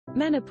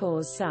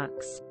Menopause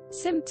sucks.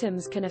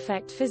 Symptoms can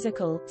affect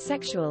physical,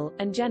 sexual,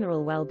 and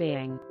general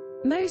well-being.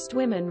 Most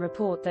women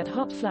report that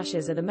hot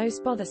flushes are the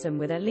most bothersome,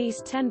 with at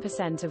least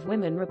 10% of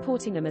women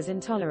reporting them as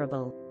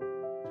intolerable.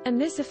 And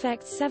this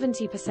affects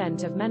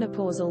 70% of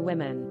menopausal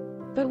women.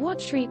 But what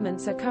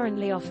treatments are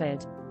currently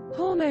offered?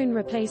 Hormone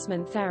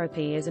replacement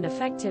therapy is an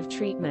effective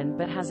treatment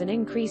but has an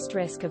increased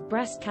risk of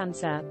breast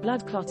cancer,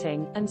 blood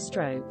clotting, and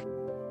stroke.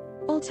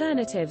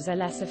 Alternatives are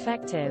less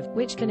effective,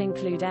 which can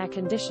include air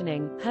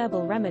conditioning,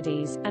 herbal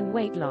remedies, and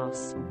weight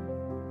loss.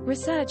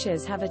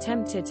 Researchers have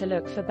attempted to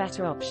look for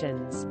better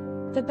options.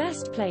 The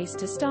best place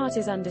to start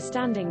is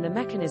understanding the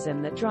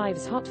mechanism that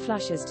drives hot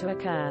flushes to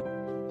occur.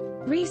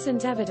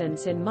 Recent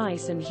evidence in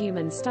mice and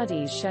human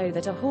studies show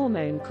that a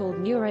hormone called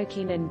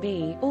neurokinin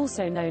B,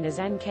 also known as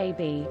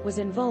NKB, was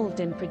involved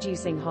in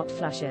producing hot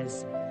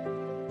flushes.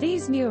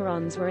 These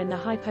neurons were in the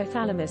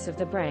hypothalamus of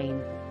the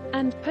brain.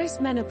 And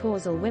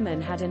postmenopausal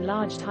women had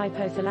enlarged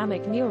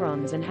hypothalamic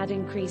neurons and had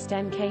increased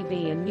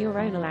NKB and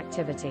neuronal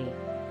activity.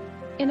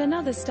 In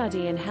another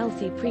study in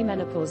healthy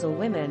premenopausal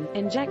women,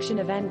 injection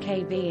of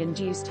NKB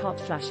induced hot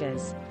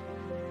flushes.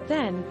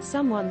 Then,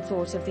 someone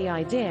thought of the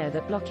idea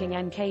that blocking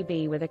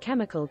NKB with a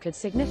chemical could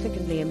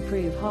significantly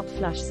improve hot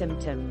flush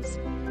symptoms.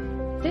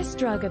 This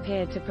drug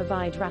appeared to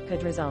provide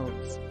rapid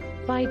results.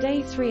 By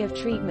day 3 of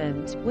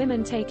treatment,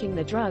 women taking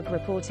the drug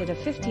reported a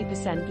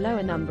 50%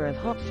 lower number of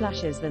hot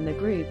flushes than the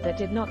group that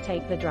did not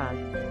take the drug.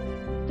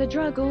 The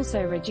drug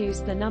also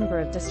reduced the number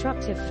of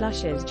disruptive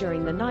flushes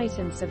during the night,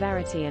 and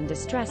severity and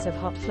distress of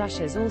hot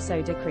flushes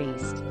also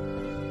decreased.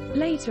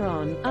 Later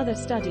on, other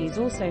studies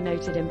also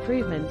noted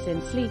improvements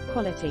in sleep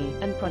quality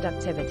and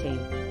productivity.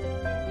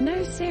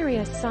 No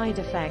serious side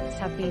effects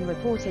have been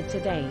reported to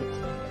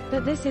date.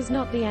 But this is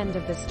not the end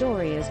of the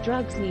story, as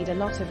drugs need a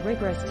lot of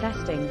rigorous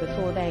testing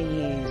before they're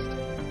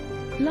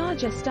used.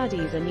 Larger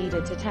studies are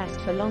needed to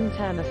test for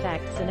long-term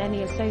effects and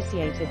any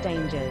associated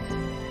dangers.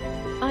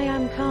 I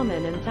am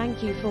Carmen, and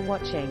thank you for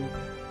watching.